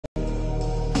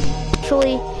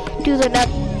actually do the nut.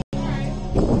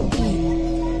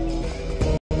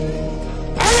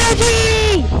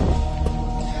 Energy!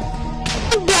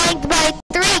 I'm blanked by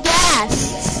 3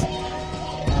 guests.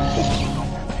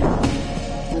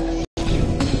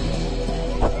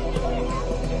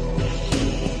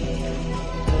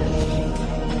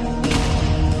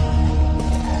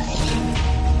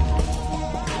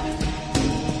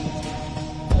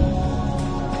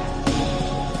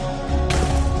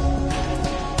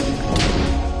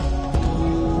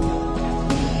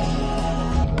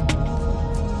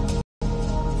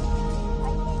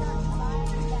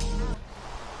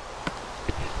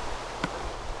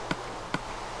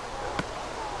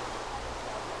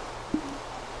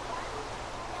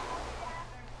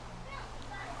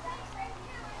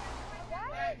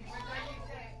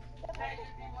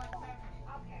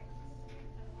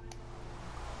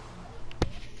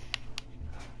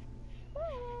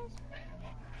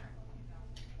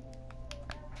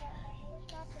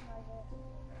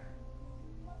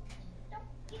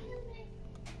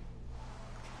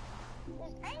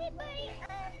 Does anybody,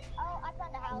 oh, I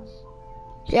found a house.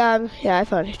 Yeah, I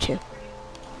found it too.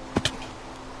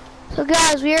 So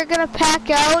guys, we are gonna pack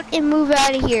out and move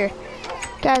out of here.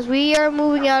 Guys, we are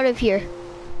moving out of here.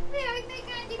 Oh,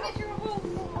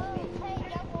 hey,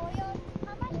 Royal,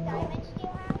 how much diamonds do you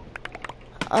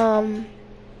have?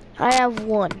 I have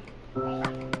 1.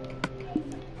 One?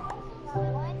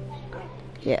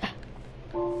 Yeah.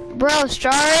 Bro,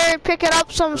 start picking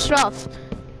up some stuff.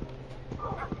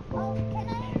 Oh, can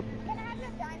I have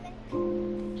your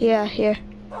diamond? Yeah, here.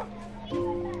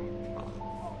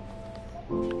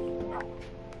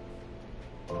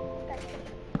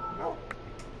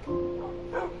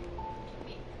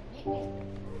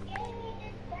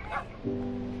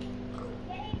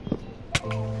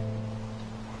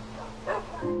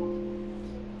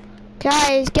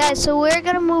 Guys, so we're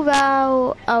gonna move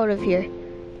out of here.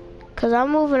 Cause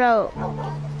I'm moving out.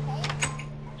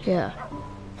 Yeah.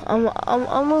 I'm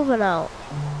moving out.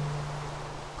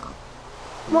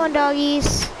 Come on,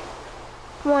 doggies.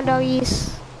 Come on, doggies.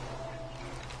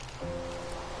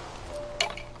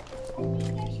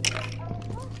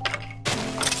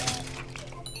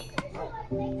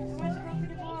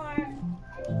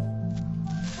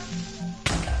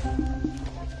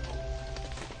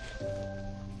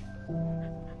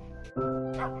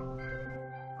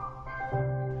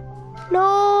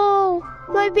 No,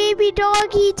 my baby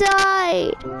doggy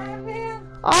died.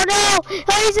 Oh no,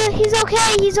 oh, he's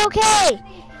okay, he's okay.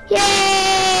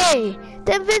 Yay!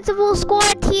 The Invincible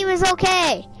Squad team is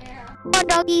okay. Come on,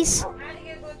 doggies.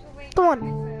 Come on.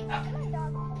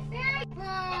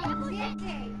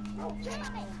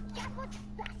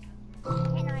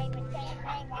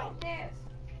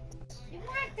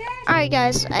 Alright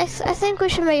guys, I think we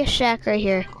should make a shack right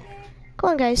here. Come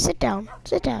on guys, sit down,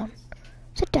 sit down,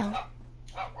 sit down.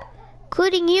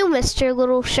 Including you, Mr.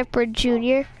 Little Shepherd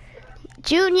Jr.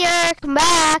 Junior, come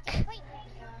back.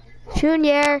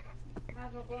 Junior.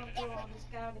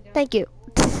 Thank you.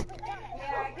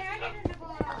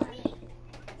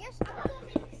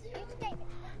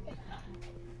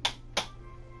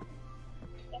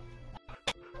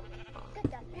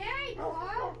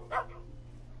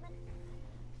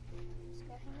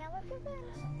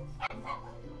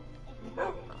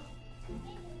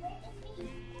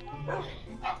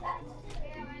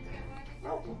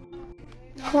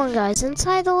 Come on guys,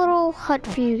 inside the little hut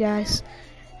for you guys.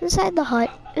 Inside the hut,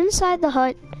 inside the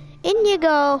hut. In you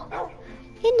go.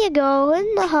 In you go,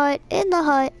 in the hut, in the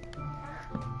hut.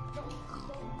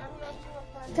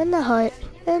 In the hut,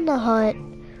 in the hut.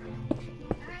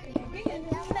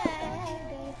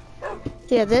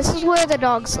 Yeah, this is where the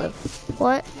dogs live.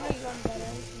 What?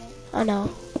 I know.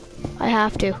 I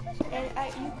have to.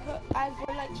 I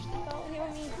would like to go here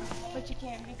with me, but you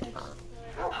can't because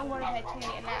I'm going to bed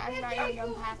tonight and I'm not even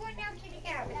going to pack.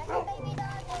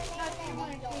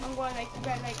 I'm going like to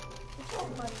bed like.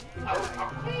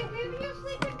 Hey, maybe you'll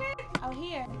sleep in bed. Out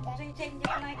here. So you taking this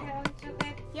night out to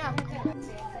bed? Yeah, I'm going to bed.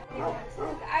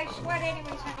 I sweat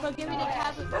anyway. So give me the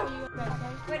tablet before you go to bed, okay?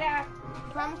 But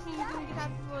Promise me you give me the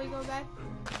tablet before you go to bed?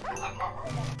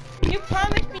 You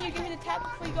promise me you give me the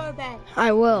tablet before you go to bed?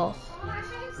 I will.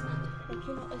 But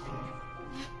you're not listening.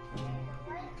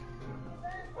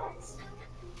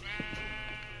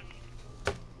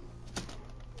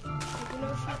 You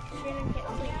know she didn't get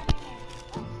sleep.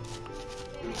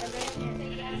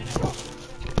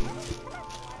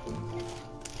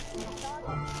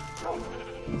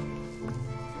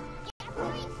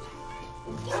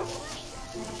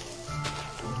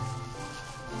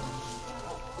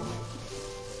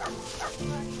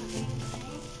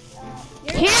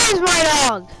 Here's my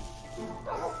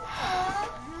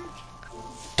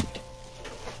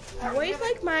Boys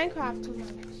like Minecraft too much.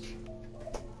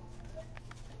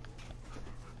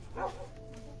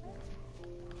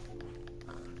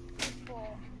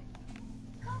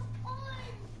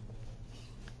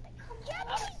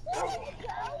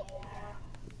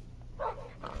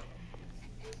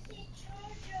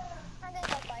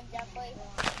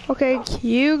 Okay,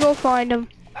 you go find him.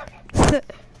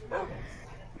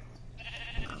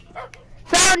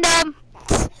 Found him!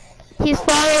 He's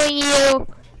following you.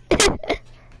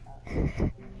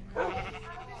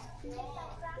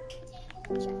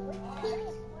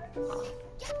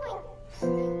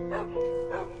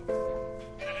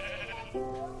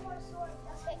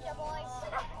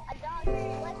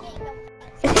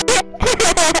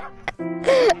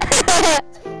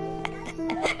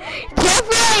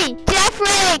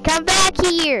 Jeffrey, come back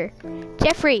here.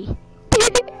 Jeffrey.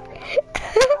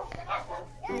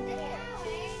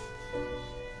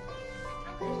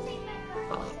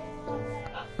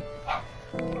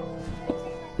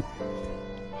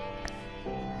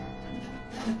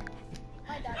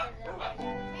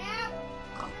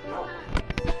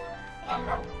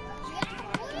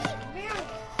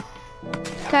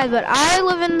 Guys, but I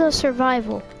live in the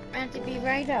survival. I have to be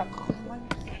right up.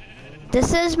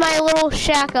 This is my little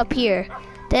shack up here.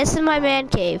 This is my man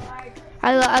cave.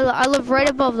 I live right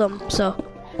above them, so.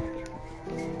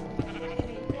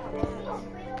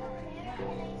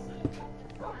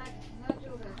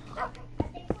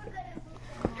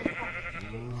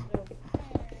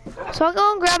 So I'll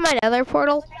go and grab my nether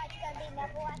portal.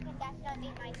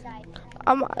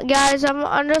 Guys,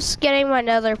 I'm just getting my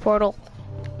nether portal.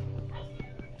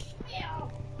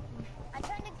 I'm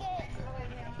trying to get food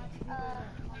and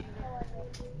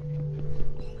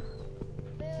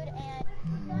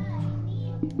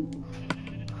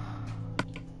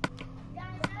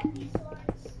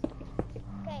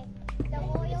okay. The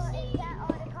oil is that all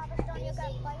the cobblestone you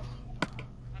got placed?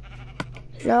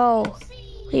 No,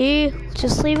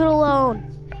 just leave it alone.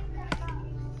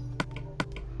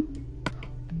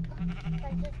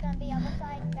 Because it's gonna be other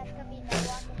side. That's gonna be no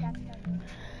block and that's gonna be.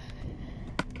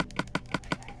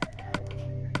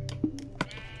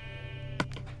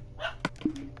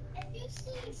 If you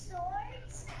see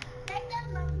swords, take them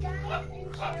from guys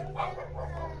and share with them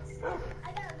because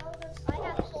I got loads of I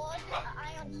have swords, an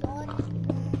iron sword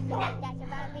that's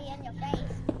about to be in your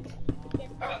face.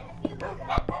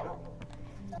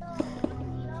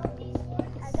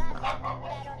 I got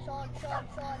better sword.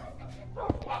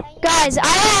 Guys, I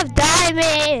have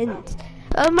diamonds.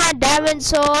 Of my diamond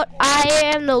sword, I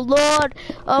am the Lord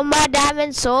of my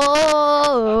diamond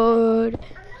sword.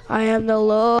 I am the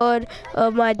Lord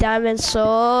of my diamond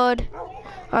sword.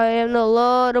 I am the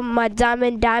Lord of my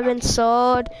diamond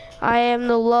sword. I am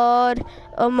the Lord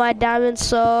of my diamond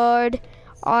sword.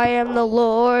 I am the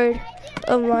Lord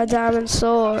of my diamond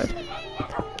sword.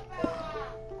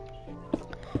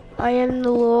 I am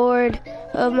the Lord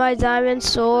of my diamond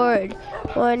sword.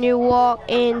 When you walk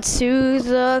into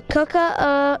the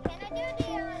cook-up.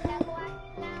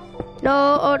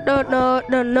 No, no, no,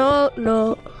 no, no,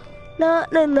 no. No,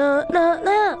 no, no, no,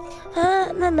 no.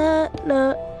 No, no, no,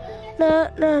 no. No,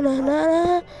 no, no, no,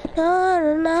 no. No, no,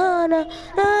 no, no.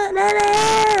 No, no,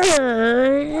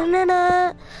 no,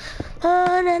 no.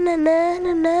 Oh, no, no, no,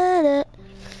 no, no.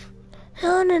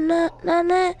 No, no, no, no,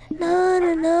 no. No,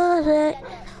 no, no.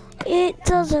 It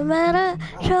doesn't matter,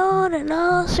 show the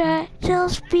nose right,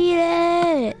 just beat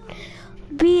it,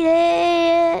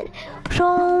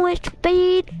 show which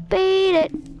beat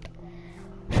it,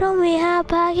 show me how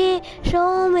pocket,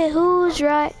 show me who's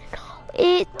right,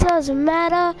 it doesn't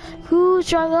matter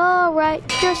who's wrong or right,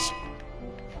 just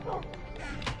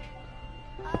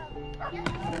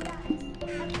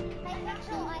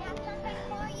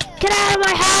get out of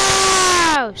my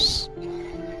house!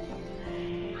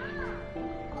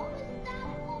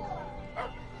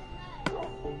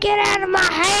 Get out of my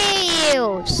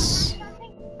house!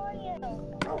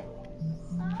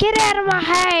 Get out of my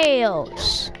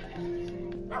house!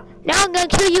 Now I'm gonna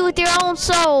kill you with your own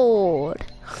sword!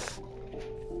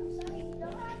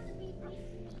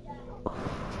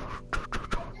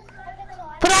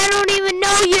 But I don't even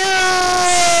know you!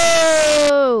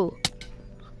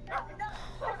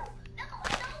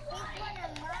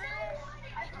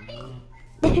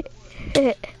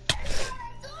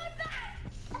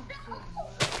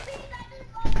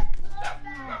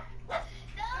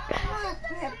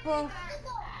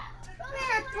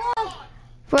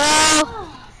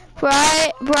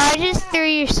 Bro, I just threw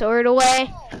your sword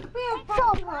away.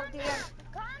 Calm down.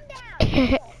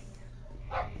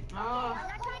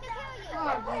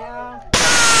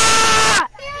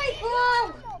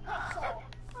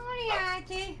 Morning,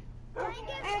 Auntie.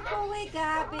 Echo, wake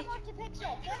up. bitch. to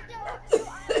Pixel. Get the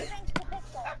iron tanks to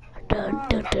Pixel. Dun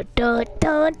dun dun dun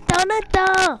dun dun dun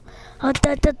dun. Oh,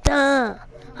 dun dun dun.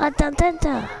 Oh, dun dun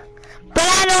dun. But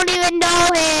I don't even know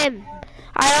him.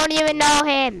 I don't even know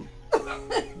him.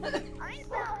 I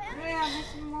know him. Yeah,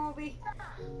 Mr. Moby.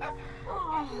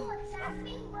 Oh,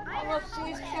 I love to see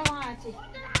his kill auntie.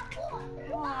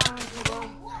 Oh, dear Lord.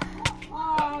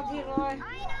 Oh, dear Lord.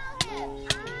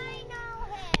 I know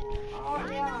him. Oh,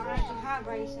 yeah, I'm heart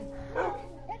racing. Pixel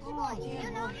Oh, boy, dear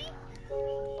you know Lord. me?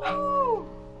 Ooh.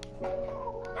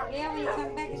 Yeah, when you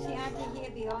come back and see Auntie,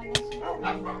 he'll be on this.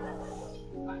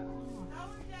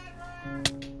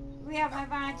 We have my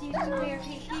Auntie used to wear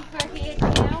keep her head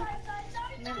down.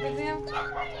 Remember them?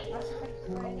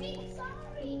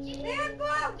 There,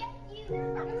 go!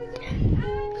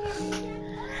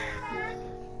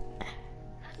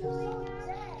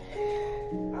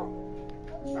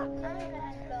 I'm gonna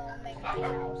have to go make my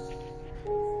house.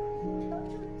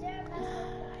 Don't you dare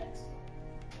mess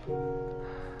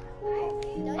with the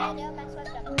pixel. Don't you dare mess with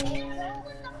the pixel.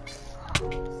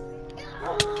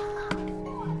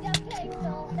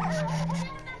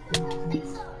 The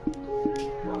pixel.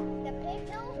 The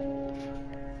pixel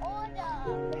or the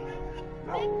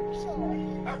pixel.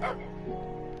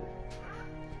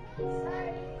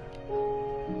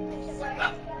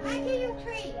 I hear you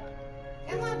tree.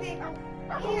 Come on, baby.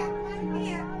 Here, come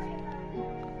here.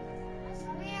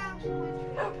 Meow, sweet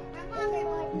tree. Come on, baby.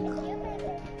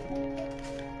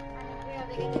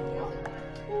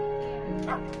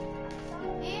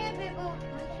 Yeah, baby.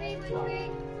 One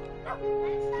tree.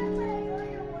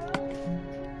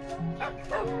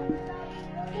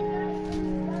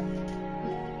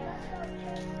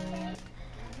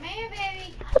 Come here,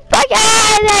 baby. Bye guys,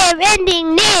 I am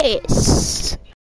ending this.